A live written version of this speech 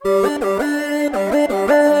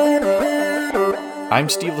I'm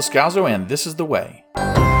Steve Lascalzo, and this is The Way.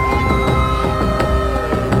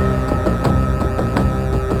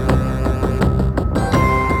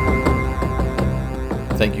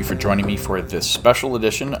 Thank you for joining me for this special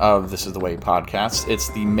edition of This is The Way podcast. It's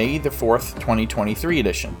the May the 4th, 2023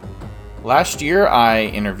 edition. Last year, I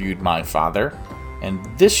interviewed my father, and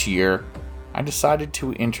this year, I decided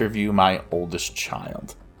to interview my oldest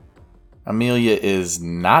child. Amelia is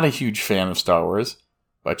not a huge fan of Star Wars,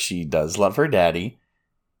 but she does love her daddy,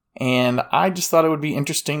 and I just thought it would be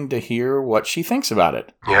interesting to hear what she thinks about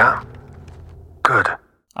it. Yeah? Good.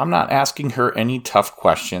 I'm not asking her any tough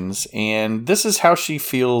questions, and this is how she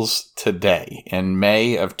feels today, in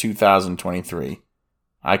May of 2023.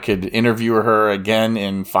 I could interview her again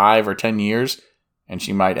in 5 or 10 years, and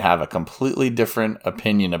she might have a completely different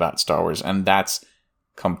opinion about Star Wars, and that's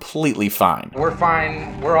completely fine. We're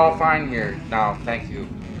fine. We're all fine here now, thank you.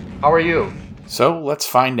 How are you? So let's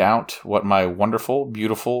find out what my wonderful,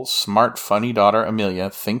 beautiful, smart, funny daughter Amelia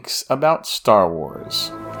thinks about Star Wars.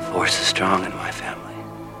 The Force is strong in my family.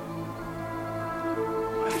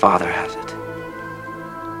 My father has it.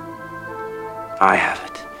 I have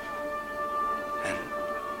it. And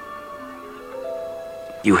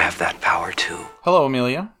you have that power too. Hello,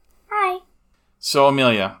 Amelia. Hi. So,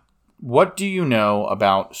 Amelia, what do you know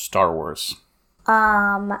about Star Wars?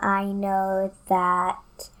 I know that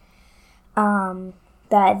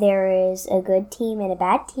there is a good team and a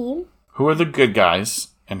bad team. Who are the good guys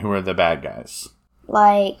and who are the bad guys?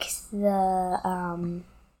 Like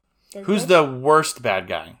Who's the worst bad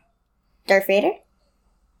guy? Darth Vader?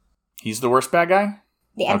 He's the worst bad guy?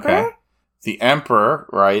 The Emperor? Okay. The Emperor,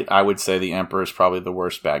 right? I would say the Emperor is probably the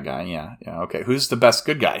worst bad guy. Yeah, okay. Who's the best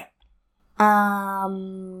good guy?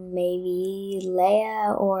 Maybe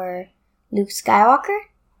Leia or Luke Skywalker?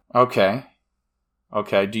 Okay.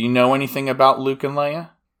 Do you know anything about Luke and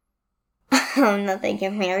Leia? That they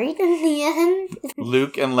get married in the end.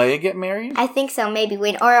 Luke and Leia get married? I think so, maybe.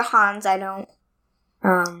 Wait, or Hans, I don't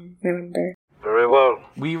remember. Very well.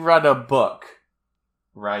 We read a book,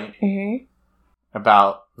 right? Mm-hmm.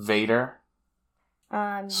 About Vader.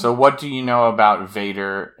 So what do you know about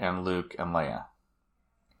Vader and Luke and Leia?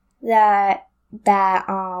 I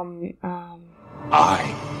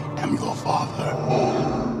am your father.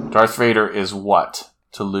 Darth Vader is what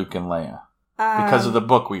to Luke and Leia? Because of the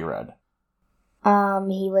book we read.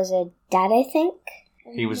 He was a dad, I think.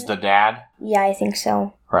 He was the dad? Yeah, I think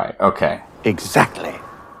so. Right, okay. Exactly.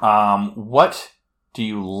 What do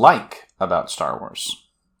you like about Star Wars?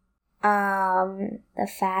 The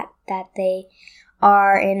fact that they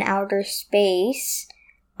are in outer space,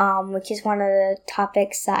 which is one of the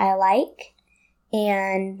topics that I like,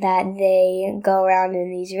 and that they go around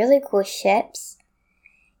in these really cool ships,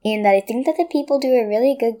 and that I think that the people do a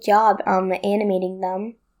really good job animating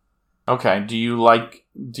them. Okay, do you like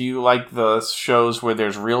the shows where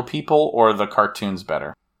there's real people or the cartoons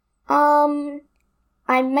better?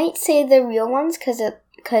 I might say the real ones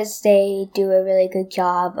because they do a really good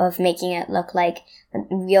job of making it look like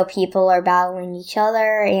real people are battling each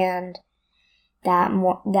other, and that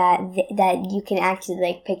you can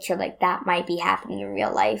actually picture that might be happening in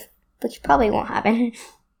real life, which probably won't happen.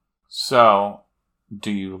 So, do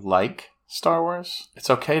you like Star Wars? It's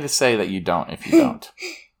okay to say that you don't if you don't.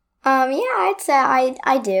 Yeah, I'd say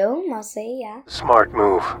I do, mostly, yeah. Smart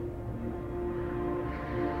move.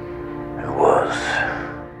 It was.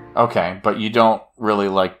 Okay, but you don't really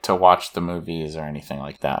like to watch the movies or anything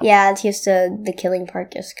like that. Yeah, it's just the killing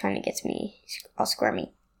part just kind of gets me all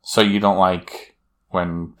squirmy. So you don't like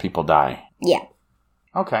when people die? Yeah.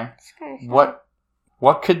 Okay. What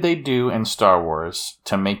could they do in Star Wars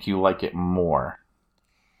to make you like it more?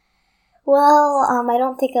 Well, I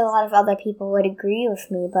don't think a lot of other people would agree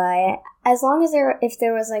with me, but as long as if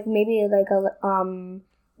there was maybe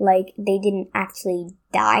they didn't actually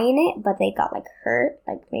die in it, but they got hurt,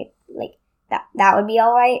 that would be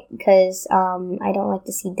all right. Because I don't like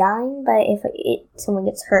to see dying, but if someone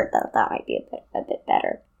gets hurt, that might be a bit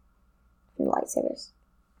better than lightsabers.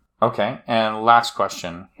 Okay, and last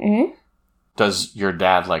question: Does your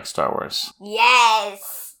dad like Star Wars?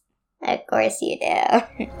 Yes. Of course you do.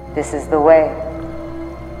 This is the way.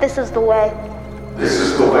 This is the way. This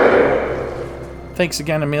is the way. Thanks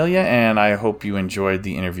again, Amelia, and I hope you enjoyed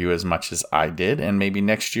the interview as much as I did. And maybe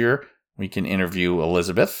next year we can interview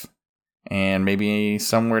Elizabeth. And maybe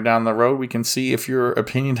somewhere down the road we can see if your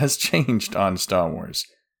opinion has changed on Star Wars.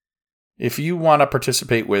 If you want to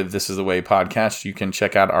participate with This Is The Way podcast, you can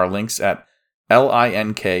check out our links at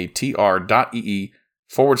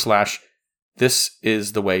linktr.ee/This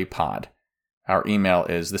Is The Way Pod. Our email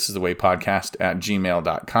is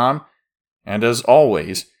thisisthewaypodcast@gmail.com. And as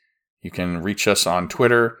always, You can reach us on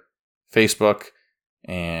Twitter, Facebook,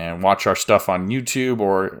 and watch our stuff on YouTube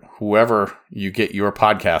or whoever you get your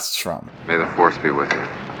podcasts from. May the Force be with you.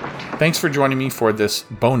 Thanks for joining me for this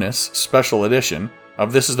bonus special edition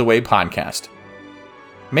of This Is the Way podcast.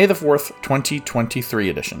 May the 4th, 2023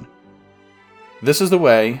 edition. This is the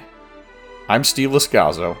Way. I'm Steve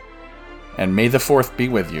Liscalzo, and may the 4th be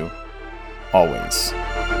with you always.